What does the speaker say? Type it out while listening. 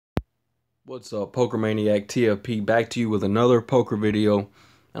What's up, Poker Maniac TFP, back to you with another poker video.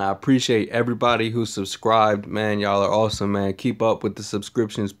 And I appreciate everybody who subscribed. Man, y'all are awesome, man. Keep up with the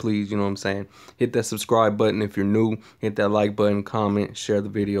subscriptions, please. You know what I'm saying? Hit that subscribe button if you're new. Hit that like button, comment, share the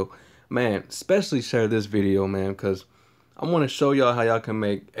video. Man, especially share this video, man, because I want to show y'all how y'all can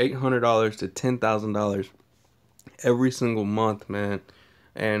make $800 to $10,000 every single month, man.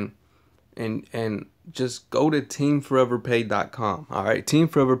 And just go to teamforeverpaid.com. All right,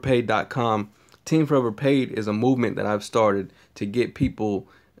 teamforeverpaid.com. Team Forever Paid is a movement that I've started to get people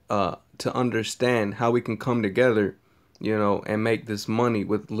to understand how we can come together, you know, and make this money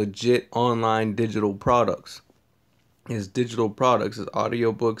with legit online digital products. It's digital products, it's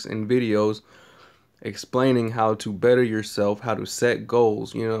audiobooks and videos explaining how to better yourself, how to set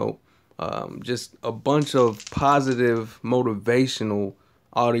goals, you know, just a bunch of positive, motivational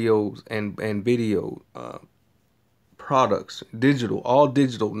audios and video products, digital, all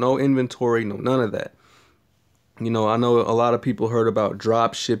digital, no inventory, no none of that. You know, I know a lot of people heard about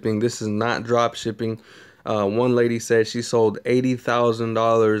drop shipping. This is not drop shipping. One lady said she sold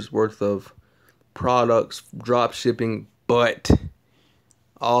 $80,000 worth of products drop shipping, but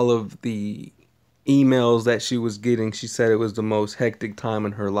all of the emails that she was getting, she said it was the most hectic time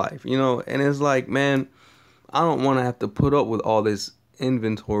in her life, you know. And it's like, man, I don't want to have to put up with all this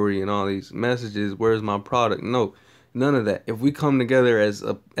inventory and all these messages. Where's my product? No, none of that. If we come together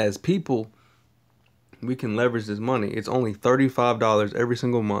as people, we can leverage this money. It's only $35 every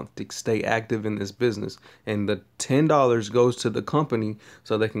single month to stay active in this business, and the $10 goes to the company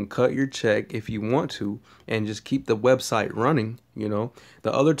so they can cut your check if you want to and just keep the website running. You know,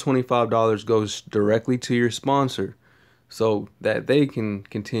 the other $25 goes directly to your sponsor so that they can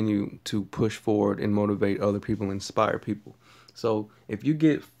continue to push forward and motivate other people, inspire people. So if you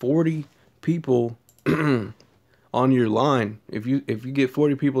get 40 people on your line, if you get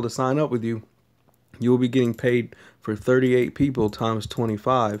 40 people to sign up with you, you will be getting paid for 38 people times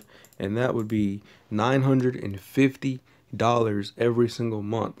 25, and that would be $950 every single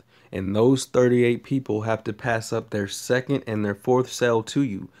month. And those 38 people have to pass up their second and their fourth sale to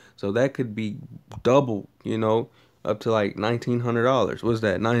you. So that could be double, you know, up to like $1,900. What's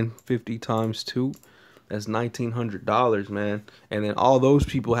that? 950 times 2? That's $1,900, man. And then all those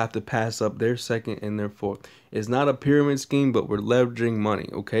people have to pass up their second and their fourth. It's not a pyramid scheme, but we're leveraging money,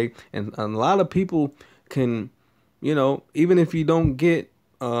 okay? And a lot of people can, you know, even if you don't get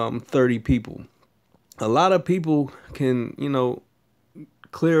 30 people, a lot of people can, you know,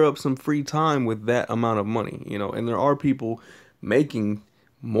 clear up some free time with that amount of money, you know. And there are people making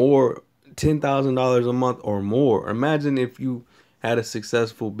more, $10,000 a month or more. Imagine if you had a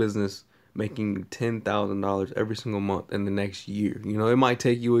successful business making $10,000 every single month in the next year. You know, it might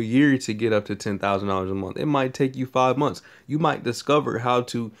take you a year to get up to $10,000 a month. It might take you 5 months. You might discover how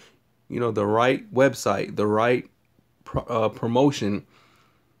to, you know, the right website, the right promotion,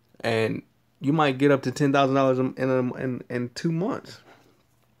 and you might get up to $10,000 in 2 months.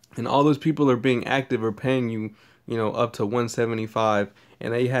 And all those people are being active or paying you, you know, up to $175,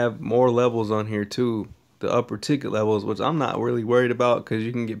 and they have more levels on here too, the upper ticket levels, which I'm not really worried about because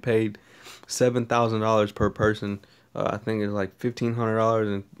you can get paid $7,000 per person. I think it's like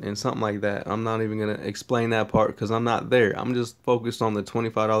 $1,500 and something like that. I'm not even gonna explain that part because I'm not there. I'm just focused on the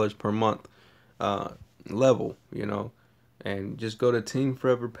 $25 per month level, you know. And just go to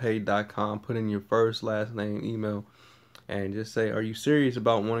teamforeverpaid.com, put in your first, last name, email, and just say, are you serious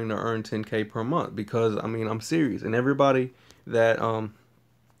about wanting to earn 10K per month? Because I mean, I'm serious. And everybody that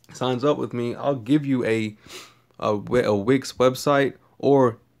signs up with me, I'll give you a Wix website,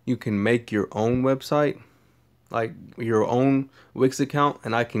 or you can make your own website, like your own Wix account,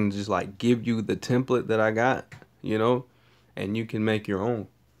 and I can just like give you the template that I got, you know, and you can make your own,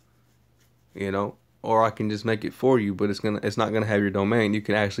 you know, or I can just make it for you, but it's not gonna have your domain. You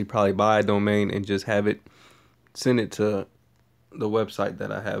can actually probably buy a domain and just have it, send it to the website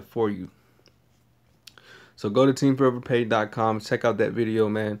that I have for you. So go to teamforeverpaid.com, check out that video,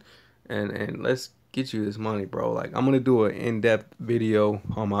 man, and let's get you this money, bro. Like, I'm gonna do an in-depth video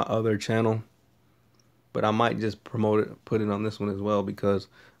on my other channel, but I might just promote it, put it on this one as well, because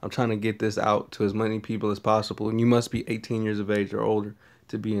I'm trying to get this out to as many people as possible. And you must be 18 years of age or older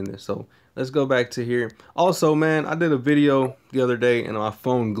to be in this. So let's go back to here. Also, man, I did a video the other day and my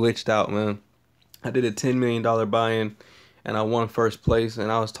phone glitched out, man. I did a $10 million buy-in and I won first place,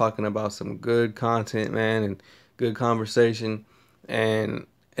 and I was talking about some good content, man, and good conversation. And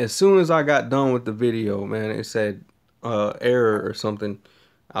as soon as I got done with the video, man, it said error or something.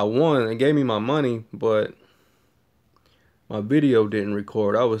 I won. It gave me my money, but my video didn't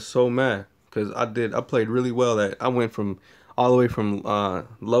record. I was so mad because I played really well. That I went from all the way from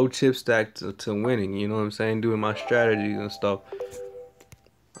low chip stack to winning. You know what I'm saying? Doing my strategies and stuff.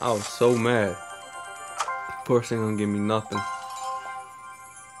 I was so mad. Of course, they gonna give me nothing.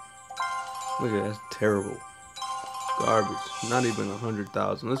 Look at that, that's terrible. Garbage. Not even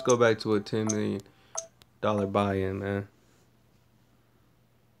 100,000. Let's go back to a $10 million buy-in, man.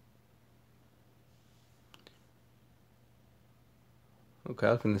 Okay,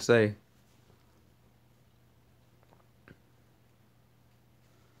 I was gonna say.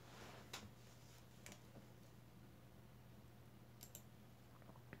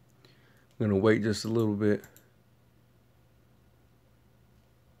 I'm gonna wait just a little bit.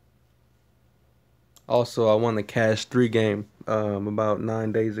 Also, I won the Cash 3 game about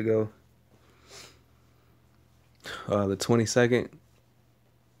 9 days ago. The 22nd.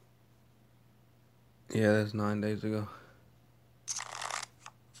 Yeah, that's 9 days ago.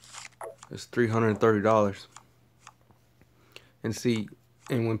 It's $330. And see,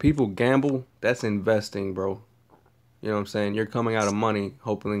 and when people gamble, that's investing, bro. You know what I'm saying? You're coming out of money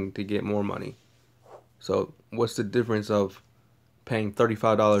hoping to get more money. So what's the difference of paying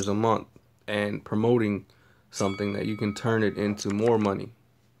 $35 a month and promoting something that you can turn it into more money?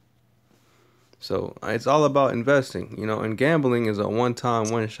 So it's all about investing, you know, and gambling is a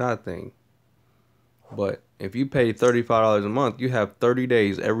one-time, one-shot thing. But if you pay $35 a month, you have 30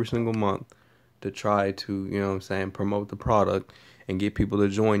 days every single month to try to, you know what I'm saying, promote the product and get people to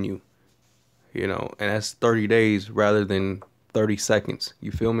join you. You know, and that's 30 days rather than 30 seconds.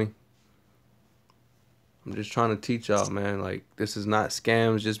 You feel me? I'm just trying to teach y'all, man. Like, this is not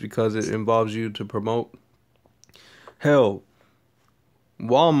scams just because it involves you to promote. Hell,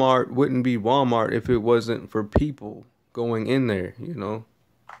 Walmart wouldn't be Walmart if it wasn't for people going in there, you know?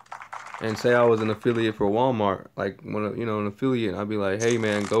 And say I was an affiliate for Walmart. Like, when, you know, an affiliate, I'd be like, hey,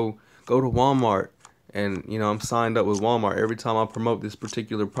 man, go to Walmart. And, you know, I'm signed up with Walmart. Every time I promote this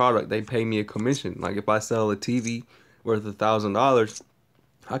particular product, they pay me a commission. Like, if I sell a TV worth $1,000,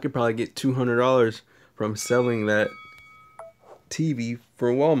 I could probably get $200 from selling that TV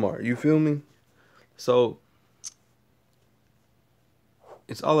for Walmart. You feel me? So,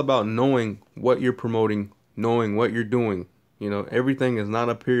 it's all about knowing what you're promoting, knowing what you're doing. You know, everything is not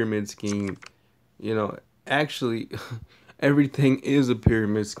a pyramid scheme. You know, actually, everything is a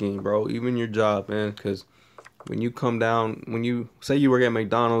pyramid scheme, bro. Even your job, man. Because when you come down, when you say you work at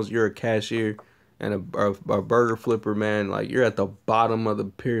McDonald's, you're a cashier and a burger flipper, man. Like, you're at the bottom of the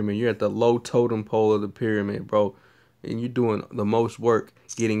pyramid. You're at the low totem pole of the pyramid, bro. And you're doing the most work,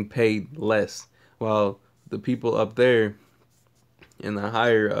 getting paid less. While the people up there in the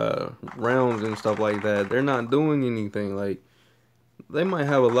higher realms and stuff like that, they're not doing anything. Like, they might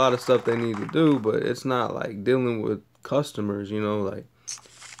have a lot of stuff they need to do, but it's not like dealing with customers, you know, like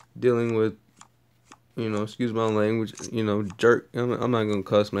dealing with, you know, excuse my language, you know, jerk. I'm not gonna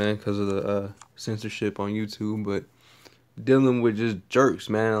cuss, man, because of the censorship on YouTube, but dealing with just jerks,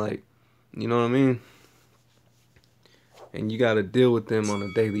 man, like, you know what I mean? And you got to deal with them on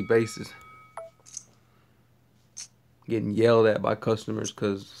a daily basis. Getting yelled at by customers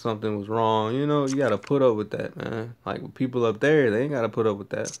because something was wrong, you know, you got to put up with that, man. Like, with people up there, they ain't got to put up with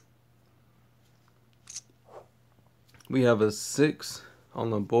that. We have a 6 on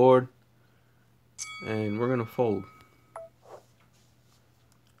the board, and we're gonna fold.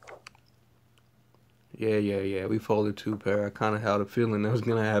 Yeah. We folded 2 pair. I kind of had a feeling that was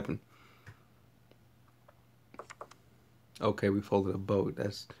gonna happen. Okay, we folded a boat.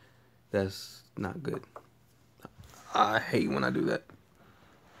 That's not good. I hate when I do that.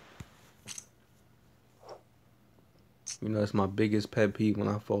 You know, that's my biggest pet peeve when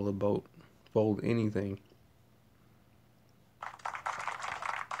I fold a boat. Fold anything.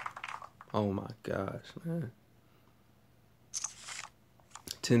 Oh my gosh, man.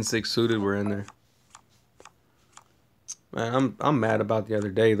 10-6 suited, we're in there. Man, I'm mad about the other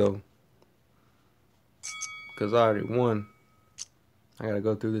day though, cause I already won. I gotta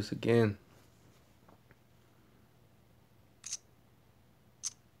go through this again.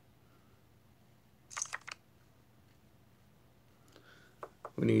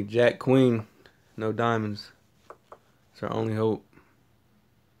 We need Jack Queen, no diamonds. It's our only hope.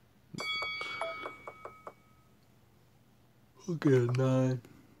 Look at a 9.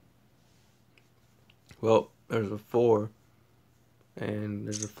 Well, there's a 4. And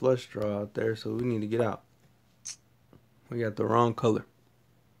there's a flush draw out there, so we need to get out. We got the wrong color.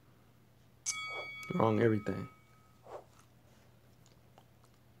 Wrong everything.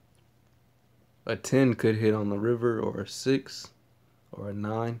 A 10 could hit on the river, or a 6, or a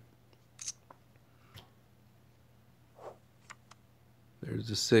 9. There's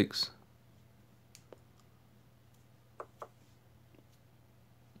a 6.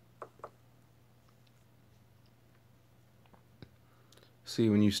 See,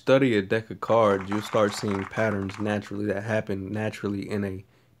 when you study a deck of cards, you'll start seeing patterns naturally that happen naturally in a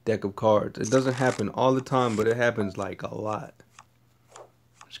deck of cards. It doesn't happen all the time, but it happens like a lot.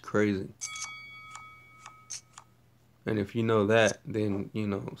 It's crazy. And if you know that, then, you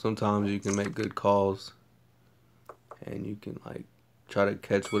know, sometimes you can make good calls and you can, like, try to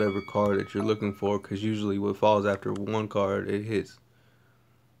catch whatever card that you're looking for, because usually what falls after one card, it hits.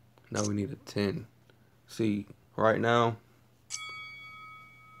 Now we need a 10. See, right now,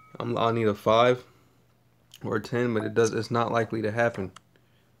 I need a 5 or a 10, but it's not likely to happen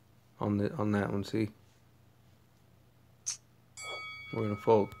on that one. See, we're gonna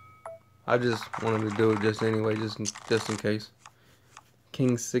fold. I just wanted to do it just anyway, just in case.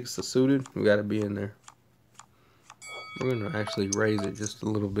 King 6 suited, we gotta be in there. We're gonna actually raise it just a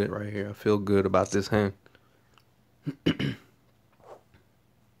little bit right here. I feel good about this hand.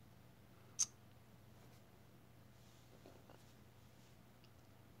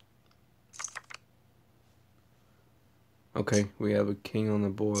 Okay, we have a king on the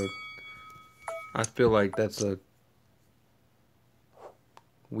board. I feel like that's a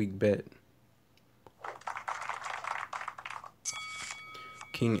weak bet.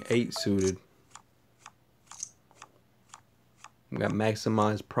 King 8 suited. We got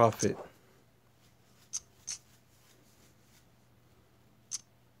maximized profit.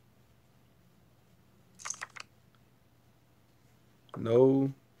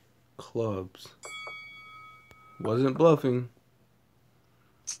 No clubs. Wasn't bluffing.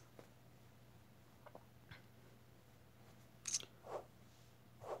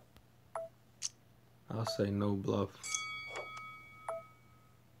 I'll say no bluff.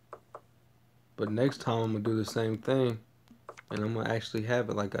 But next time I'm gonna do the same thing, and I'm gonna actually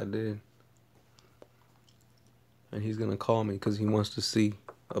have it like I did. And he's gonna call me because he wants to see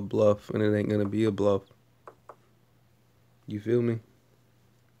a bluff, and it ain't gonna be a bluff. You feel me?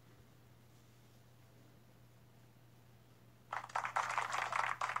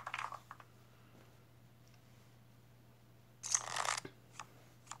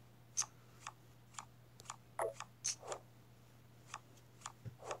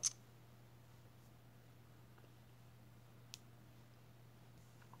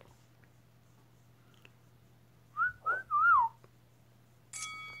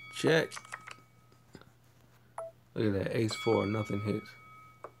 Check. Look at that, ace 4, nothing hits.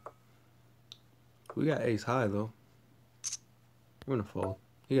 We got ace high though. We're gonna fold.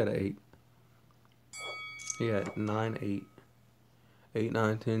 He got an 8. He got 9, 8. 8,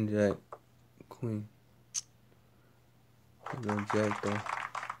 9, 10, jack, queen. He's gonna jack though.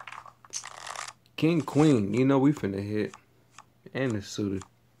 King, queen, you know we finna hit. And it's suited.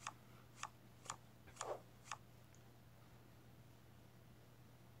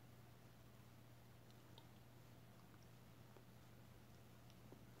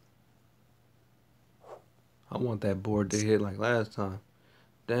 I want that board to hit like last time.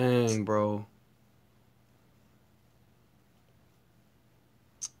 Dang, bro.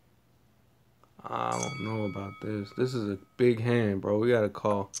 I don't know about this. This is a big hand, bro. We gotta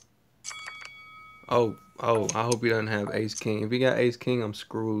call. Oh, I hope he doesn't have ace king. If he got ace king, I'm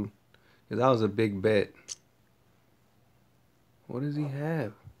screwed. Because that was a big bet. What does he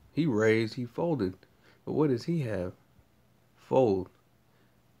have? He raised, he folded. But what does he have? Fold.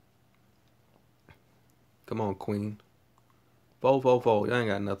 Come on, queen. Fold, fold, fold. Y'all ain't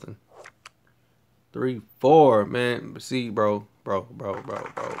got nothing. 3, 4, man. See, bro. Bro.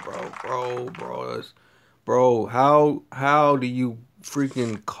 How do you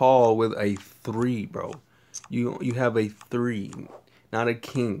freaking call with a 3, bro? You have a 3, not a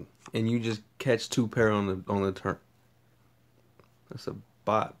king, and you just catch 2 pair on the turn. That's a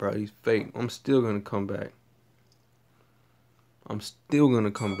bot, bro. He's fake. I'm still gonna come back.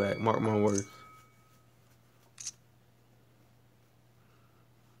 Mark my words.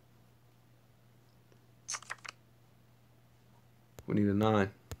 We need a 9.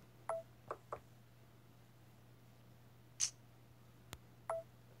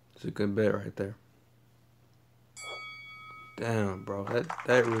 It's a good bet right there. Damn, bro.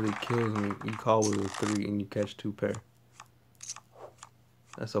 That really kills me. You call with a 3 and you catch 2 pair.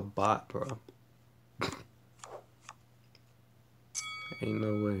 That's a bot, bro. Ain't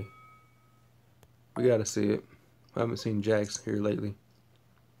no way. We gotta see it. I haven't seen jacks here lately.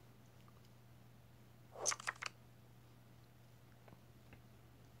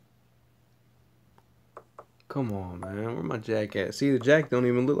 Come on, man. Where my jack at? See, the jack don't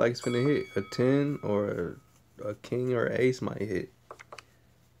even look like it's gonna hit. A 10 or a king or an ace might hit.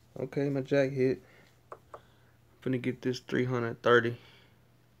 Okay, my jack hit. I'm finna get this 330.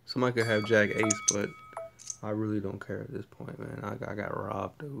 Somebody could have jack ace, but I really don't care at this point, man. I got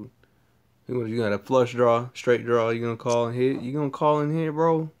robbed, dude. You got a flush draw, straight draw. You gonna call and hit? You gonna call and hit,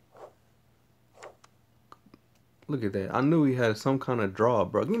 bro? Look at that. I knew he had some kind of draw,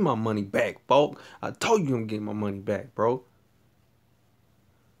 bro. Give me my money back, folk. I told you I'm getting my money back, bro.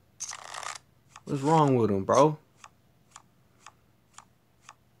 What's wrong with him, bro?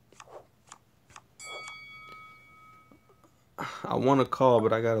 I want to call,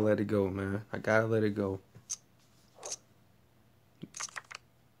 but I gotta let it go, man. I gotta let it go.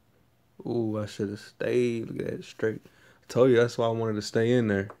 Ooh, I should have stayed. Look at that straight. I told you that's why I wanted to stay in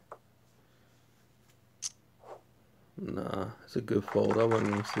there. Nah, it's a good fold. I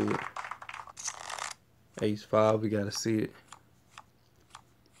wasn't gonna see it. Ace 5, we gotta see it.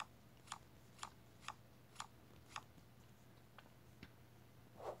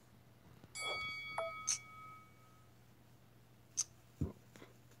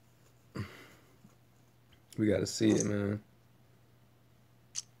 We gotta see it, man.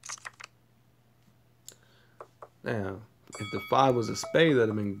 Now, if the 5 was a spade, that'd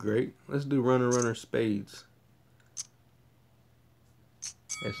have been great. Let's do runner spades.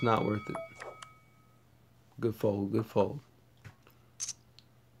 It's not worth it. Good fold, good fold.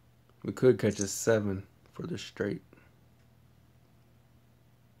 We could catch a 7 for the straight.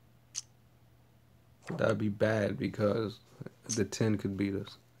 But that'd be bad because the 10 could beat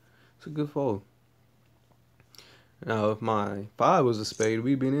us. It's a good fold. Now, if my 5 was a spade,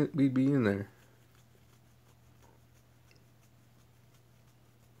 we'd be in there.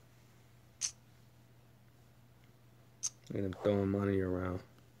 And I'm throwing money around.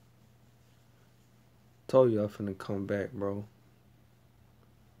 Told you I'm finna come back, bro.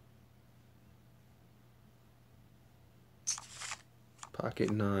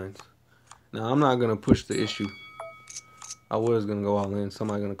 Pocket 9s. Now, I'm not gonna push the issue. I was gonna go all in.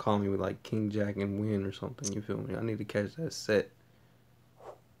 Somebody gonna call me with like King Jack and win or something. You feel me? I need to catch that set.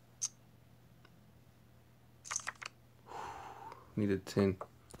 Need a 10.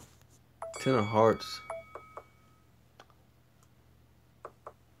 10 of hearts.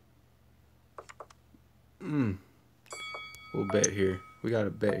 We'll bet here. We gotta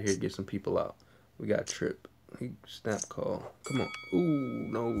bet here. Get some people out. We got trip. He snap call. Come on. Ooh,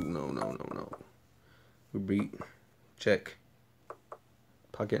 no. We beat. Check.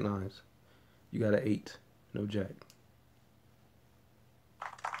 Pocket 9s. You got an 8. No jack.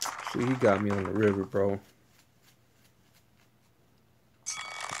 See, he got me on the river, bro.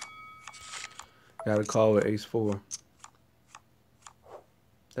 Got a call with ace 4.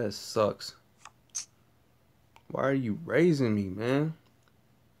 That sucks. Why are you raising me, man?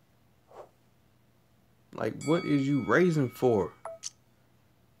 Like, what is you raising for?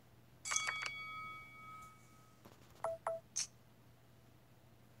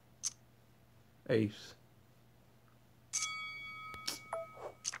 Ace.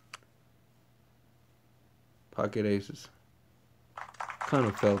 Pocket aces. Kind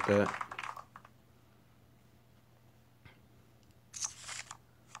of felt that.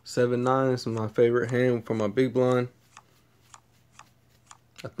 7-9 is my favorite hand for my big blind.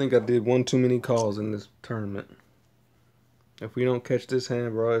 I think I did one too many calls in this tournament. If we don't catch this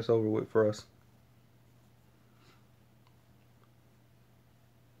hand, bro, it's over with for us.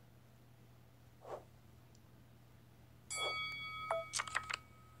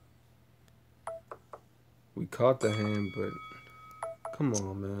 We caught the hand, but come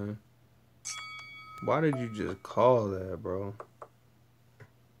on, man. Why did you just call that, bro?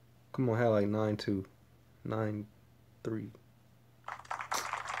 Come on, had like 9-2, 9-3.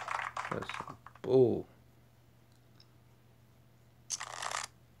 That's bull.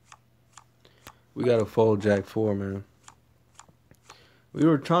 We got to fold Jack 4, man. We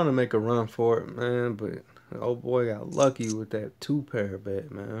were trying to make a run for it, man, but the old boy got lucky with that 2-pair bet,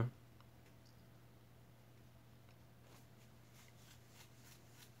 man.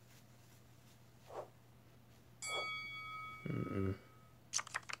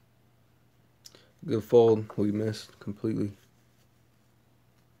 Good fold. We missed completely.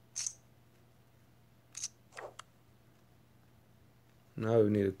 Now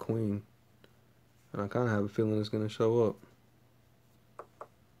we need a queen. And I kind of have a feeling it's going to show up.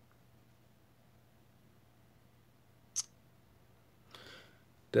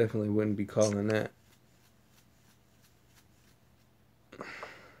 Definitely wouldn't be calling that.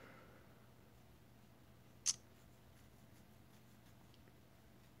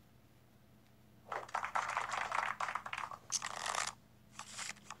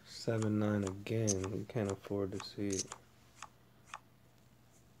 7-9 again. We can't afford to see it.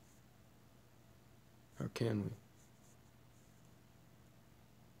 Or can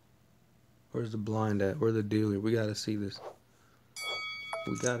we? Where's the blind at? Where's the dealer? We gotta see this.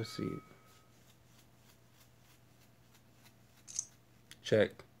 We gotta see it.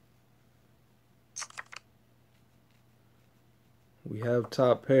 Check. We have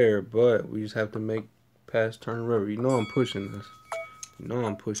top pair, but we just have to make pass turn river. You know I'm pushing this. You know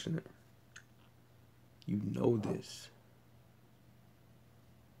I'm pushing it. You know this.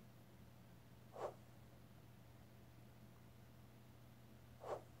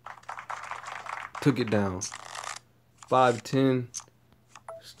 Took it down. 5-10.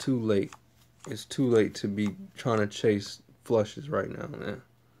 It's too late. It's too late to be trying to chase flushes right now, man.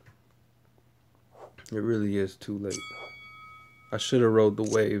 It really is too late. I should have rode the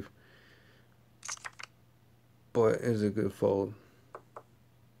wave, but it's a good fold.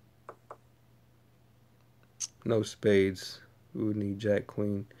 No spades. We would need jack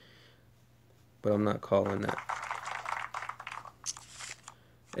queen, but I'm not calling that.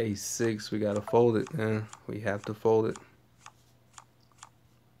 A6, we gotta fold it, man. We have to fold it.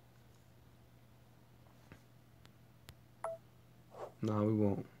 No, we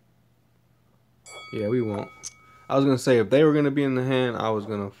won't. Yeah, we won't. I was gonna say if they were gonna be in the hand, I was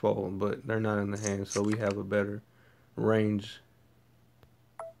gonna fold, but they're not in the hand, so we have a better range.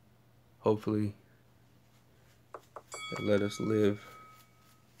 Hopefully, they let us live.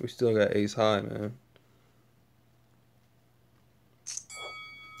 We still got ace high, man.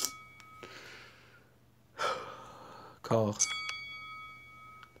 Call.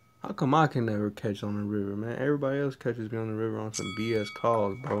 How come I can never catch on the river, man? Everybody else catches me on the river on some BS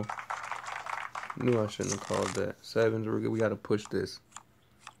calls, bro. Knew I shouldn't have called that. Sevens, we gotta push this.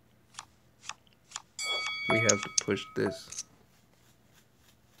 We have to push this.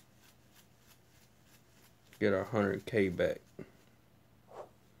 Get our 100K back.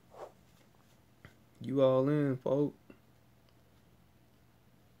 You all in, folks.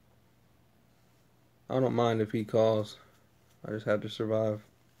 I don't mind if he calls. I just have to survive.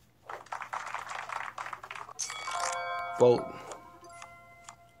 Fold.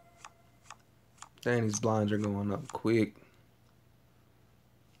 Dang, these blinds are going up quick.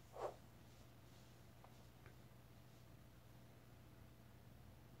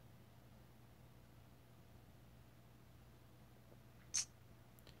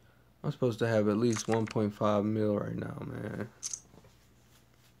 I'm supposed to have at least 1.5 mil right now, man.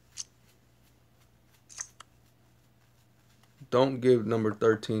 Don't give number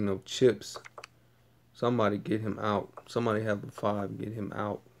 13 no chips. Somebody get him out. Somebody have a 5, get him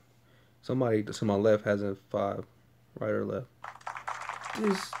out. Somebody to my left has a 5, right or left.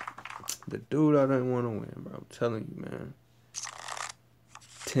 The dude I didn't want to win, bro. I'm telling you, man.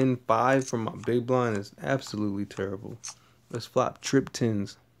 10-5 from my big blind is absolutely terrible. Let's flop trip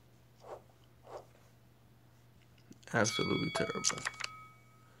 10s. Absolutely terrible.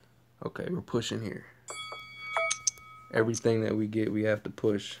 Okay, we're pushing here. Everything that we get, we have to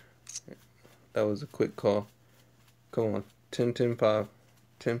push. That was a quick call. Come on. 10-5.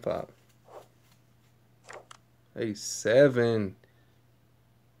 10-5. Hey, 7.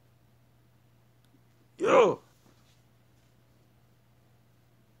 Yo!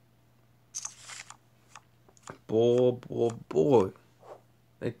 Boy.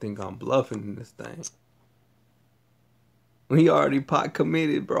 They think I'm bluffing in this thing. We already pot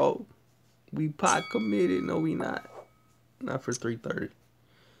committed, bro. We pot committed. No, we not. Not for 330.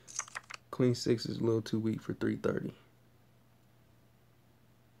 Queen 6 is a little too weak for 330.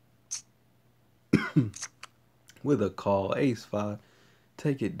 With a call. Ace 5.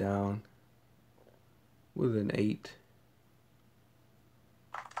 Take it down. With an 8.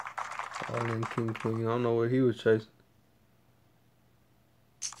 All in king queen. I don't know what he was chasing.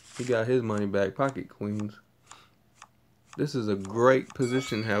 He got his money back. Pocket queens. This is a great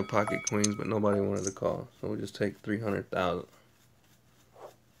position to have pocket queens, but nobody wanted to call. So we'll just take 300,000.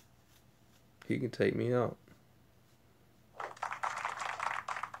 He can take me out.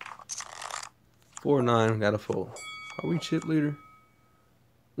 4-9, got a fold. Are we chip leader?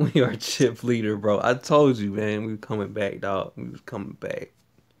 We are chip leader, bro. I told you, man. We was coming back, dog. We was coming back.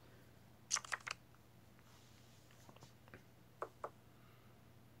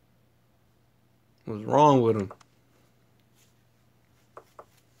 What's wrong with him?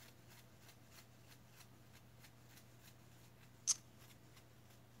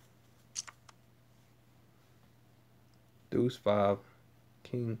 Deuce 5,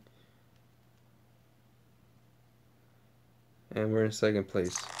 king. And we're in second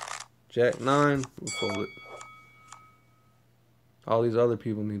place. Jack 9, we fold it. All these other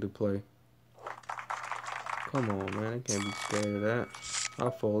people need to play. Come on, man. I can't be scared of that.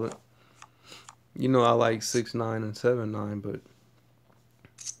 I'll fold it. You know I like 6-9 and 7-9, but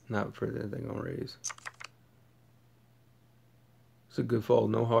Not for that they're gonna raise. It's a good fold.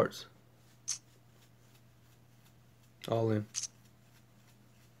 No hearts. All in.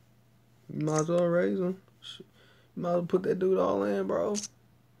 You might as well raise him. You might as well put that dude all in, bro.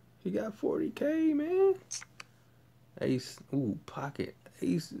 He got 40K, man. Ace. Ooh, pocket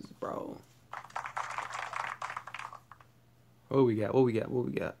aces, bro. What we got? What we got? What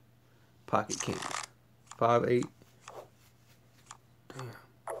we got? Pocket king. 5-8. Damn.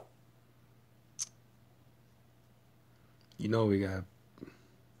 You know we got.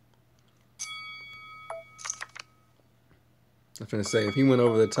 I was gonna say, if he went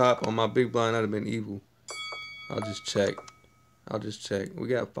over the top on my big blind, that'd have been evil. I'll just check. I'll just check. We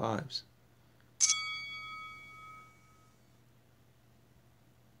got fives.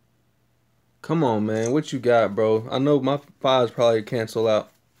 Come on, man. What you got, bro? I know my fives probably cancel out.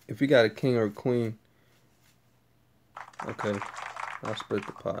 If you got a king or a queen. Okay. I'll split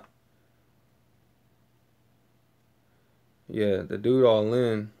the pot. Yeah, the dude all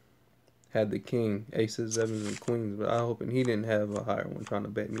in had the king, aces, sevens, and queens, but I hoping he didn't have a higher one trying to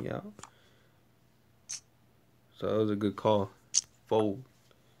bet me out. So that was a good call. Fold.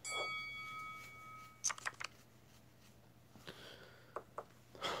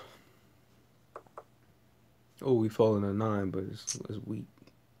 Oh, we falling a 9, but it's weak.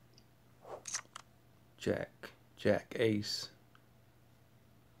 Jack, ace.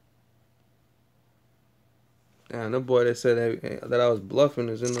 Damn, the boy that said that I was bluffing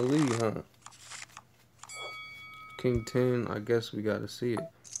is in the lead, huh? King 10, I guess we gotta see it.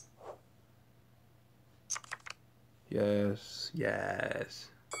 Yes.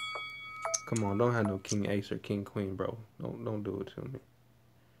 Come on, don't have no king ace or king queen, bro. Don't do it to me.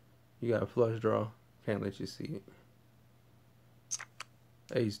 You got a flush draw. Can't let you see it.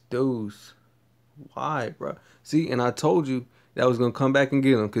 Ace deuce. Why, bro? See, and I told you that I was gonna come back and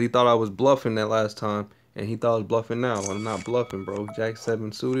get him because he thought I was bluffing that last time, and he thought I was bluffing now. I'm not bluffing, bro. Jack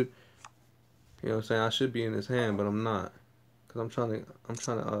 7 suited. You know what I'm saying? I should be in his hand, but I'm not, cause I'm trying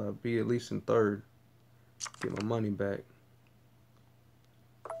to be at least in third, get my money back.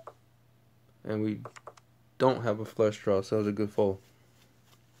 And we don't have a flush draw, so it was a good fold.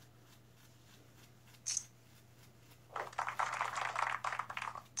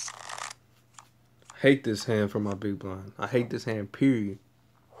 Hate this hand for my big blind. I hate this hand, period.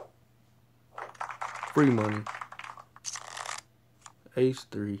 Free money. Ace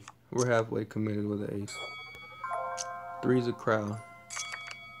 3. We're halfway committed with an ace. 3's a crowd.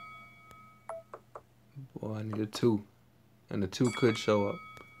 Boy, I need a 2. And the 2 could show up.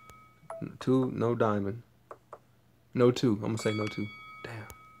 2, no diamond. No 2. I'm gonna say no 2. Damn.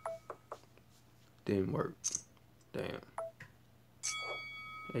 Didn't work. Damn.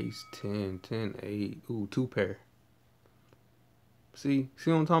 Ace 10, 10, 8. Ooh, 2 pair. See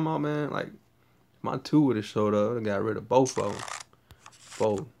what I'm talking about, man? Like, my 2 would have showed up. I got rid of both of them.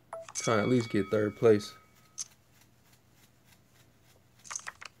 Fold. Trying to at least get third place.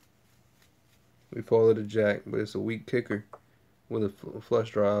 We folded a jack, but it's a weak kicker with a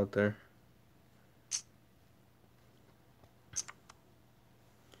flush draw out there.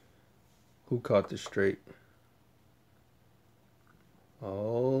 Who caught the straight?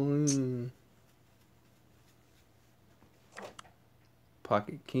 Oh.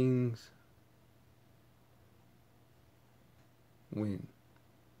 Pocket kings. Win.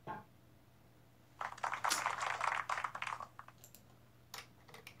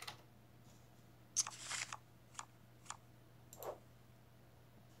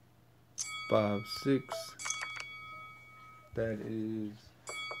 Five, 6. That is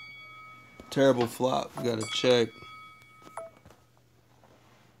terrible flop. We gotta check.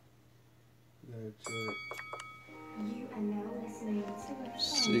 You are now listening to a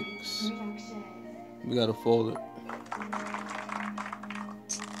 6. production. We gotta fold it.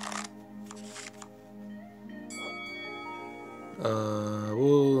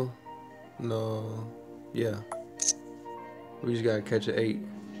 Well, no. Yeah. We just gotta catch an 8.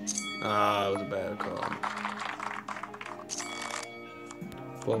 Ah, it was a bad call.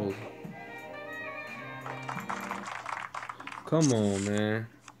 Fold. Come on, man.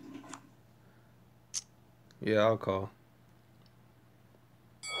 Yeah, I'll call.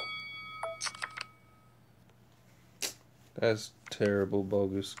 That's terrible,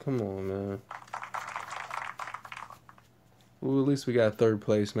 bogus. Come on, man. Well, at least we got third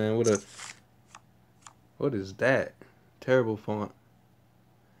place, man. What is that? Terrible font.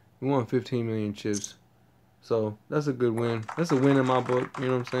 We won 15 million chips. So, that's a good win. That's a win in my book, you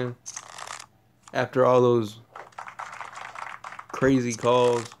know what I'm saying? After all those crazy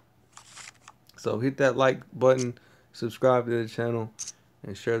calls. So, hit that like button, subscribe to the channel.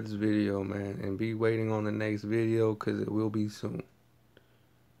 And share this video, man. And be waiting on the next video because it will be soon.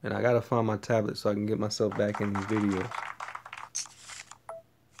 And I gotta find my tablet so I can get myself back in these videos.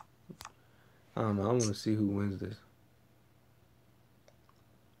 I don't know. I want to see who wins this.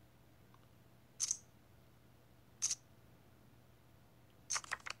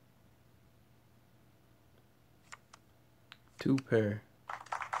 Two pair.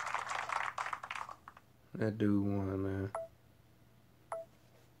 That dude won, man.